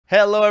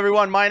Hello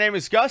everyone, my name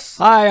is Gus.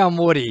 Hi, I'm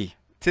Woody.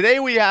 Today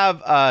we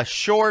have a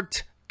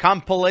short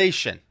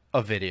compilation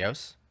of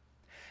videos.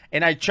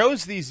 And I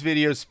chose these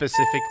videos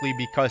specifically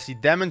because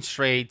it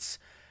demonstrates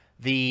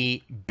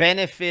the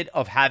benefit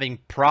of having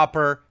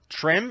proper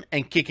trim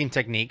and kicking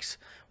techniques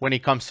when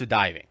it comes to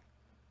diving.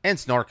 And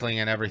snorkeling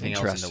and everything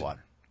else in the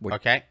water.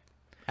 Okay?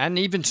 And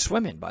even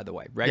swimming, by the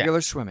way.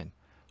 Regular swimming.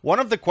 One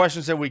of the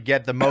questions that we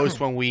get the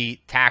most when we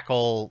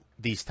tackle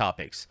these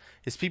topics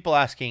is people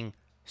asking,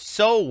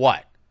 so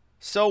what?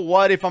 So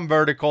what if I'm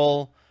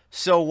vertical?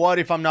 So what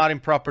if I'm not in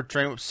proper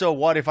trim? So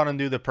what if I don't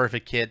do the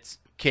perfect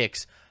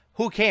kicks?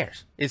 Who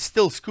cares? It's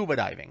still scuba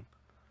diving.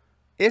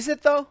 Is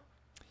it though?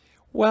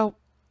 Well,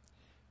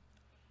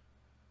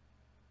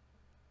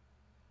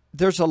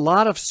 there's a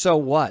lot of so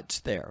what's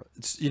there.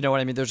 You know what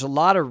I mean? There's a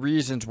lot of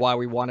reasons why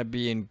we want to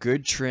be in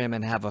good trim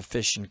and have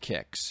efficient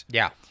kicks.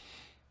 Yeah.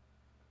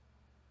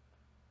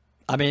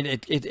 I mean,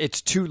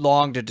 it's too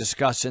long to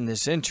discuss in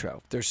this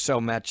intro. There's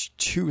so much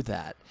to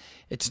that.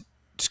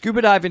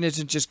 Scuba diving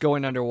isn't just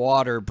going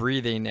underwater,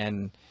 breathing,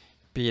 and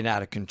being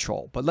out of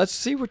control. But let's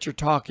see what you're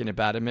talking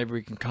about, and maybe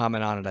we can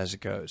comment on it as it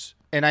goes.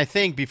 And I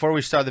think before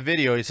we start the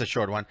video, it's a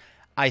short one.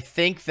 I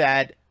think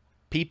that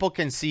people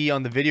can see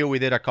on the video we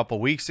did a couple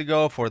weeks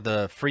ago for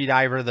the free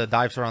diver that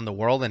dives around the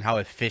world and how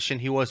efficient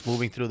he was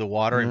moving through the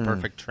water in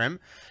perfect trim.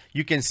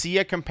 You can see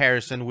a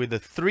comparison with the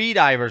 3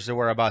 divers that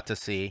we're about to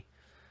see.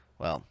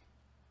 Well,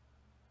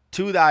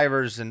 2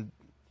 divers, and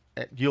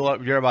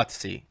you're about to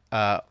see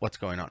what's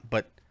going on.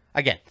 But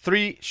again,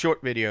 3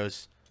 short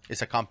videos.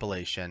 It's a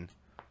compilation.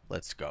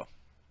 Let's go.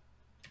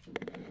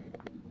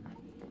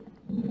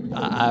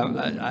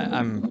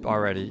 I'm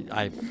already.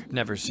 I've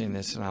never seen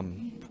this, and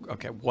I'm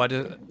okay.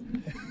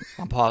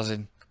 I'm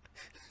pausing.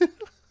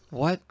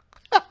 What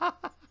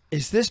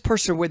is this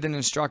person with an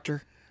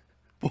instructor?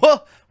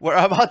 Well, we're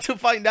about to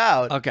find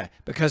out. Okay,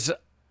 because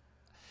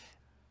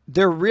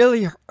they're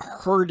really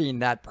hurting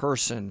that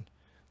person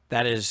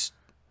that is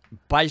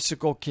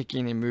bicycle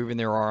kicking and moving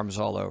their arms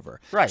all over.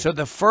 Right. So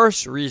the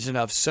first reason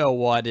of so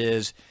what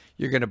is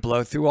you're going to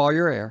blow through all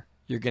your air.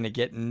 You're going to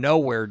get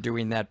nowhere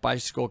doing that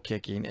bicycle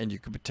kicking, and you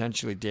could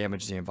potentially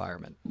damage the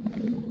environment.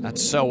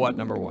 That's so what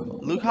number 1.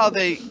 Look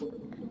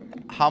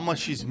how much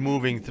she's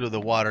moving through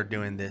the water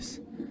doing this.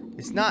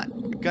 It's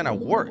not gonna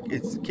work.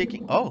 It's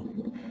kicking. Oh,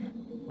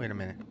 wait a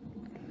minute.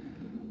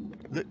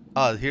 Look,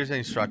 oh, here's an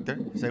instructor.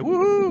 Say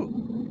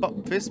woohoo!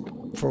 Oh, fist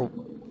for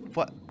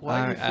what?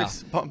 Why are you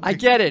fist bumping? I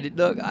get it.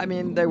 Look, I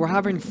mean, they were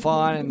having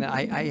fun, and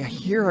I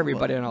hear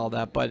everybody and all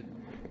that, but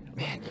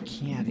man, you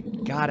can't.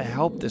 You gotta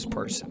help this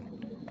person.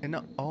 And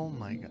no, oh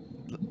my God.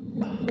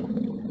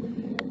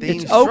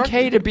 It's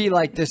okay to be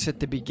like this at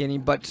the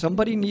beginning, but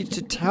somebody needs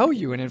to tell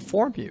you and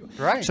inform you.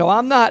 Right. So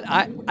I'm not.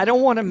 I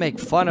don't want to make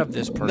fun of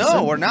this person.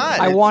 No, we're not.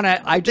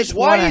 I just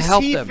want to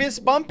help them. Why is he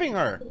fist bumping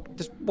her?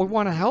 We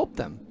want to help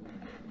them.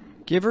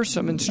 Give her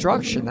some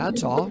instruction.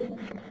 That's all.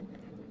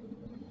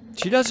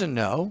 She doesn't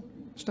know.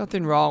 There's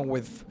nothing wrong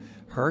with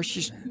her.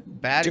 She's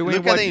bad. Doing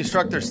Look at the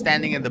instructor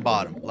standing at the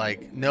bottom,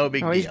 like no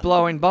big deal. He's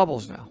blowing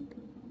bubbles now.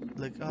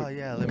 Like, oh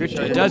yeah, let me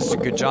show you. He does a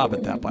good job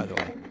at that, by the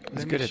way.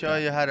 Let me show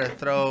you how to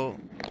throw.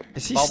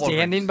 Is he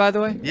standing, by the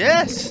way?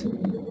 Yes.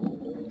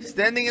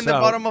 Standing in the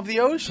bottom of the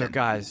ocean. So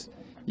guys,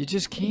 you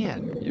just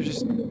can't. You're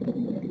just.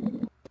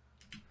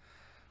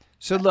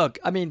 So look,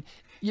 I mean,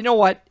 you know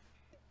what?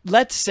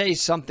 Let's say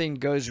something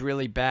goes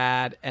really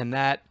bad, and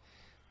that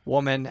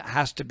woman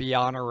has to be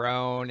on her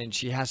own, and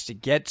she has to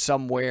get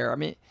somewhere. I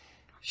mean,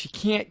 she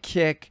can't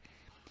kick.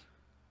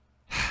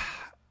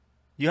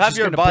 You have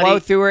your buddy blow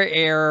through her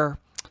air.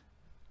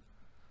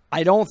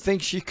 I don't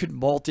think she could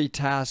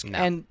multitask. No.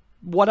 And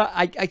what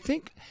I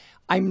think,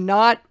 I'm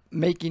not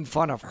making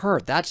fun of her.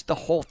 That's the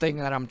whole thing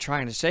that I'm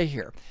trying to say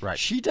here. Right.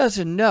 She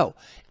doesn't know.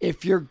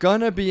 If you're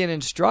going to be an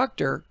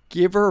instructor,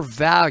 give her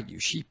value.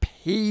 She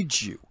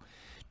paid you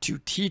to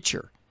teach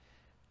her.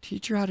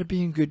 Teach her how to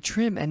be in good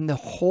trim, and the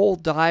whole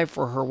dive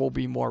for her will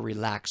be more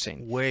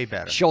relaxing. Way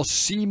better. She'll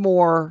see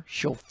more.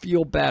 She'll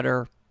feel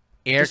better.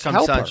 Air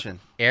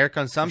consumption. Air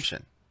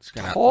consumption. It's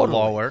going to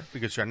lower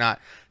because you're not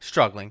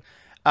struggling.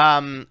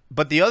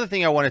 But the other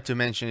thing I wanted to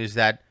mention is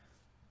that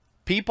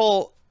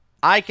people,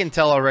 I can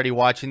tell already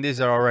watching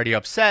this, are already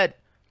upset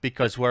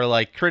because we're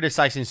like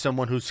criticizing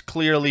someone who's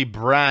clearly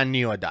brand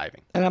new at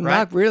diving. And I'm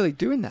not really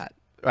doing that.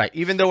 Right.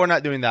 Even though we're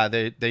not doing that,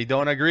 they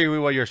don't agree with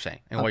what you're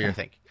saying and what you're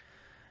thinking.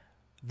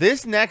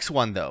 This next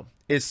one, though,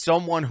 is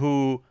someone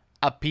who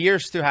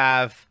appears to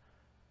have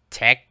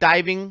tech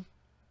diving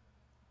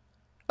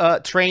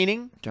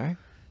training. Okay.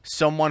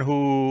 Someone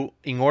who,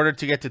 in order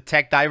to get to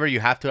tech diver, you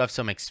have to have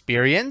some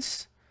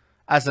experience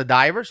as a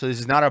diver. So this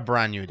is not a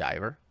brand new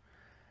diver.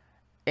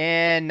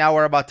 And now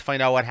we're about to find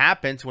out what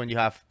happens when you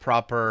have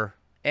proper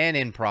and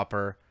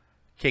improper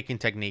kicking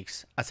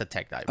techniques as a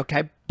tech diver.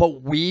 Okay,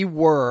 but we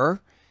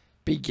were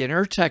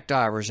beginner tech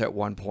divers at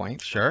one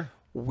point. Sure.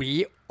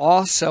 We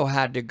also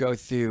had to go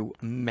through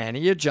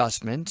many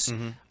adjustments.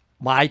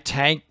 My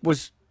tank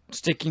was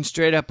sticking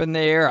straight up in the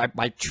air.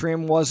 My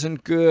trim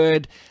wasn't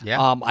good.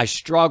 Yeah. I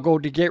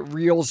struggled to get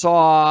reels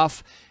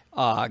off.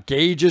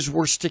 Gauges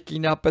were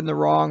sticking up in the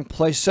wrong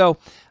place. So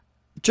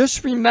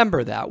just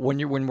remember that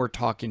when we're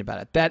talking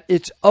about it, that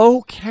it's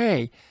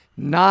okay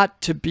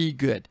not to be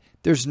good.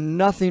 There's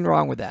nothing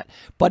wrong with that.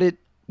 But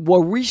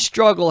where we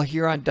struggle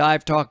here on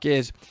Dive Talk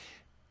is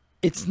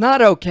it's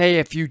not okay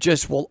if you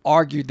just will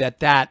argue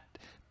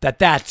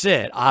that's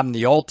it. I'm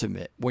the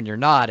ultimate when you're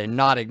not, and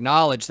not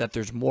acknowledge that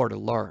there's more to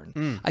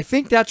learn. I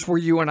think that's where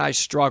you and I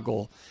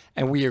struggle,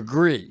 and we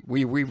agree.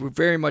 We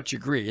very much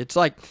agree. It's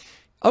like,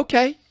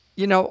 okay,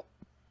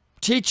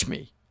 teach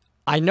me.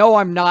 I know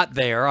I'm not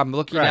there. I'm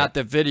looking at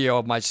the video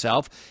of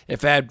myself.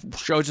 If Ed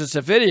shows us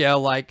a video,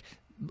 like,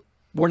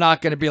 we're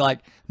not going to be like,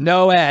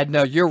 no, Ed,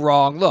 no, you're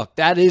wrong. Look,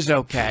 that is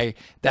okay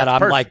that I'm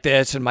perfect. Like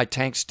this and my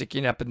tank's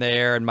sticking up in the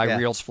air and my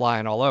reel's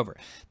flying all over.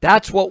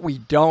 That's what we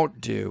don't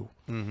do.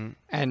 Mm-hmm.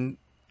 And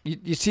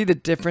you see the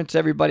difference,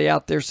 everybody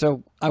out there?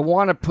 So I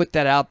want to put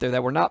that out there,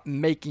 that we're not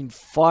making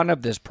fun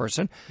of this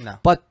person,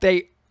 but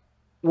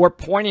we're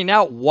pointing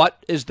out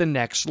what is the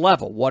next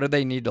level. What do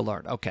they need to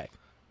learn? Okay.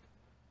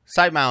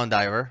 Side mount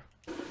diver.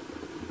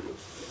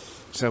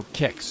 So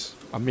kicks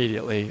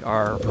immediately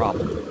are a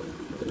problem.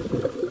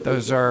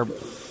 Those are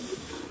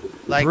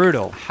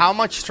brutal. How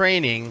much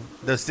training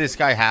does this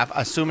guy have,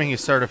 assuming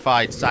he's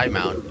certified side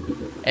mount,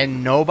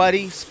 and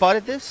nobody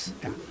spotted this?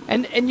 Yeah.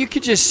 And you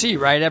could just see,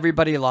 right,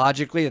 everybody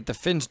logically, that the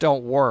fins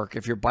don't work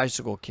if you're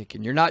bicycle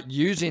kicking. You're not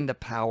using the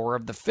power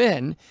of the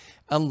fin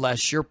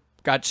unless you're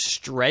got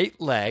straight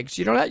legs.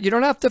 You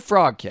don't have to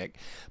frog kick.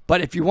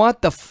 But if you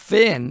want the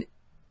fin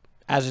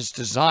as it's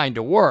designed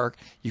to work,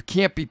 you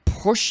can't be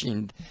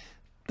pushing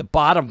the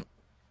bottom.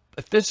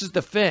 If this is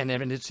the fin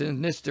and it's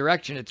in this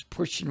direction, it's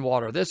pushing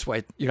water this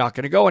way, you're not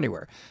going to go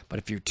anywhere. But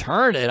if you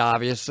turn it,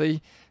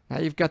 obviously, now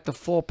you've got the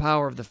full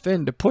power of the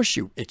fin to push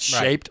you. It's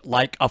shaped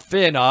like a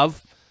fin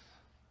of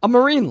a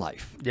marine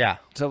life. Yeah.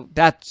 So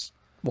that's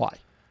why.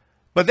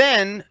 But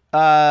then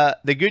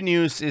the good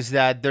news is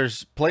that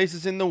there's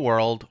places in the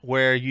world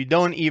where you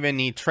don't even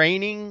need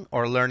training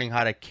or learning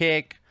how to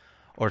kick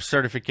or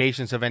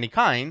certifications of any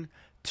kind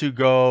to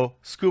go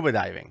scuba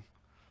diving.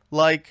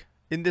 Like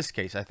in this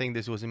case, I think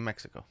this was in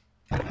Mexico.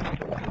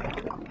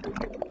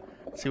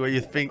 See what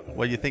you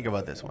think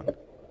about this one.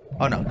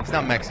 Oh no, it's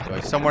not Mexico.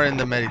 It's somewhere in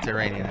the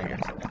Mediterranean, I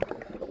guess.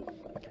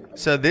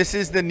 So this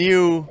is the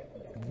new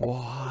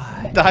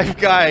dive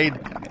guide.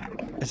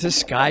 Is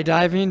this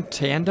skydiving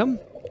tandem?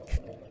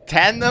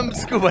 Tandem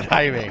Scuba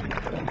Diving.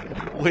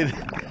 With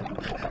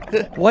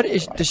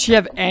does she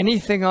have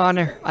anything on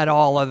her at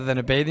all other than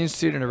a bathing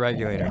suit and a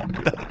regulator?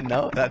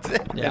 No, that's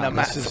it. Yeah,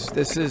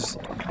 this is.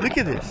 Look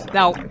at this.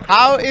 Now,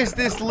 how is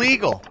this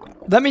legal?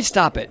 Let me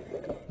stop it.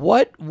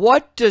 What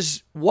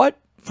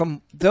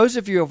from those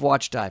of you who have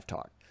watched Dive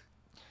Talk,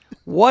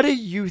 what do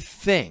you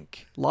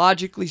think,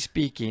 logically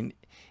speaking,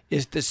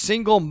 is the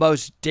single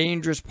most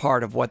dangerous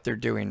part of what they're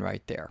doing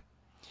right there?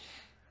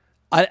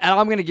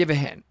 I'm going to give a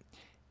hint.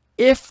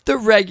 If the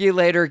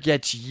regulator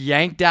gets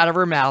yanked out of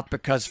her mouth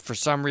because for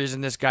some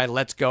reason this guy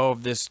lets go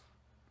of this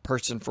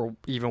person for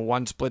even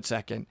one split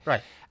second,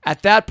 right?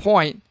 At that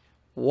point,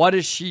 what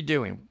is she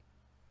doing?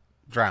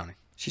 Drowning.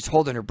 She's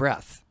holding her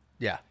breath.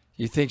 Yeah.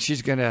 You think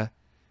she's going to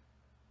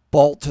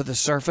bolt to the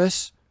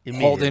surface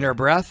holding her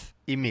breath?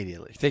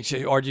 Immediately.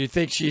 Or do you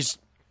think she's,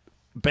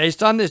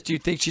 based on this, do you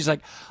think she's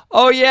like,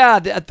 oh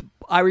yeah,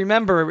 I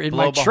remember in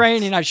my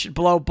training I should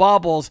blow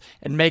bubbles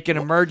and make an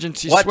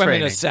emergency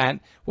swimming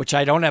ascent, which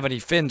I don't have any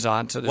fins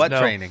on, so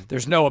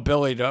there's no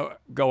ability to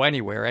go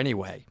anywhere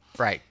anyway.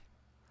 Right.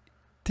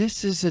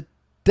 This is a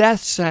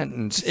death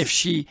sentence if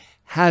she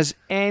has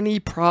any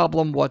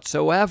problem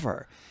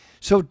whatsoever.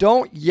 So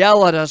don't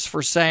yell at us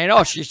for saying,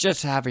 oh, she's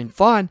just having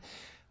fun.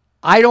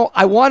 I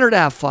want her to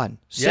have fun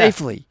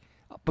safely,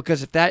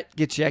 because if that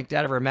gets yanked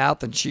out of her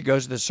mouth and she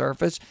goes to the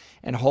surface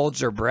and holds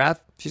her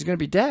breath, she's going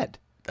to be dead.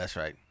 That's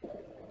right.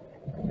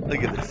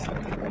 Look at this.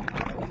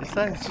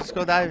 Let's just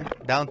go dive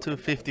down to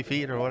 50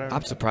 feet or whatever.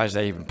 I'm surprised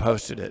they even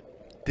posted it.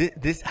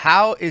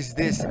 How is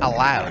this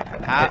allowed?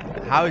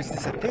 How is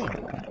this a thing?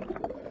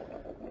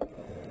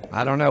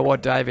 I don't know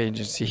what dive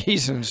agency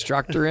he's an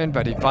instructor in,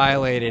 but he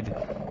violated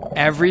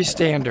every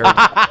standard.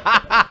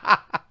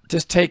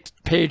 Just take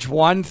page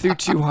 1 through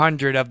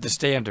 200 of the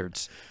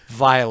standards.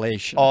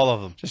 Violation. All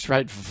of them. Just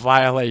write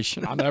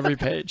violation on every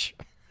page.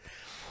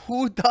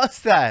 Who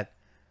does that?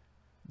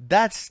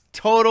 That's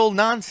total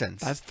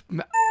nonsense.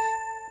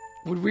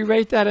 Would we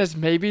rate that as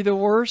maybe the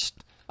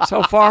worst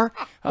so far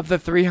of the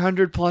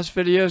 300 plus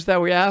videos that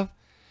we have?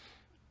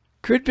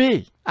 Could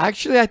be.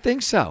 Actually, I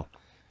think so.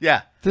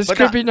 Yeah. This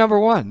could be number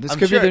one. This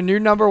could be the new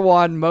number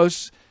one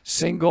most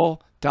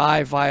single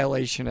dive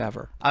violation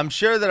ever. I'm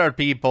sure there are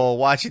people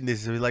watching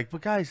this who are like,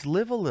 but guys,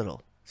 live a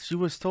little. She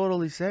was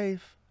totally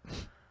safe.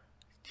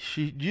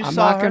 I'm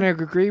not going to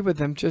agree with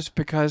them just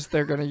because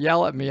they're going to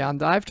yell at me on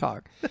Dive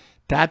Talk.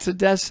 That's a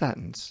death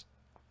sentence.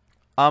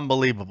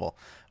 Unbelievable.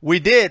 We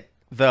did,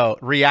 though,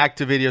 react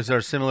to videos that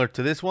are similar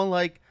to this one,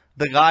 like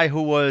the guy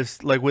who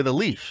was like with a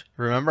leash.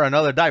 Remember,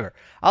 another diver.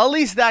 At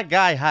least that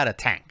guy had a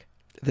tank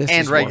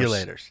and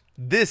regulators.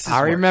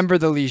 I remember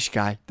the leash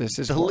guy.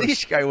 The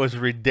leash guy was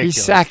ridiculous.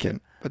 He's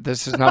second. But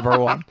this is number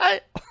one.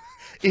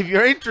 If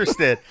you're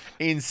interested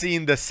in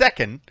seeing the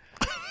second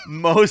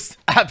most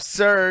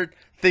absurd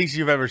things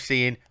you've ever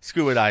seen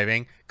scuba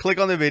diving, click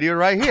on the video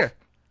right here.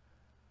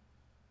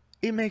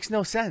 It makes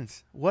no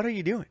sense. What are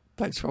you doing?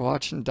 Thanks for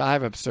watching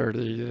Dive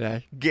Absurdity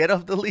today. Get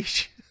off the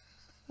leash.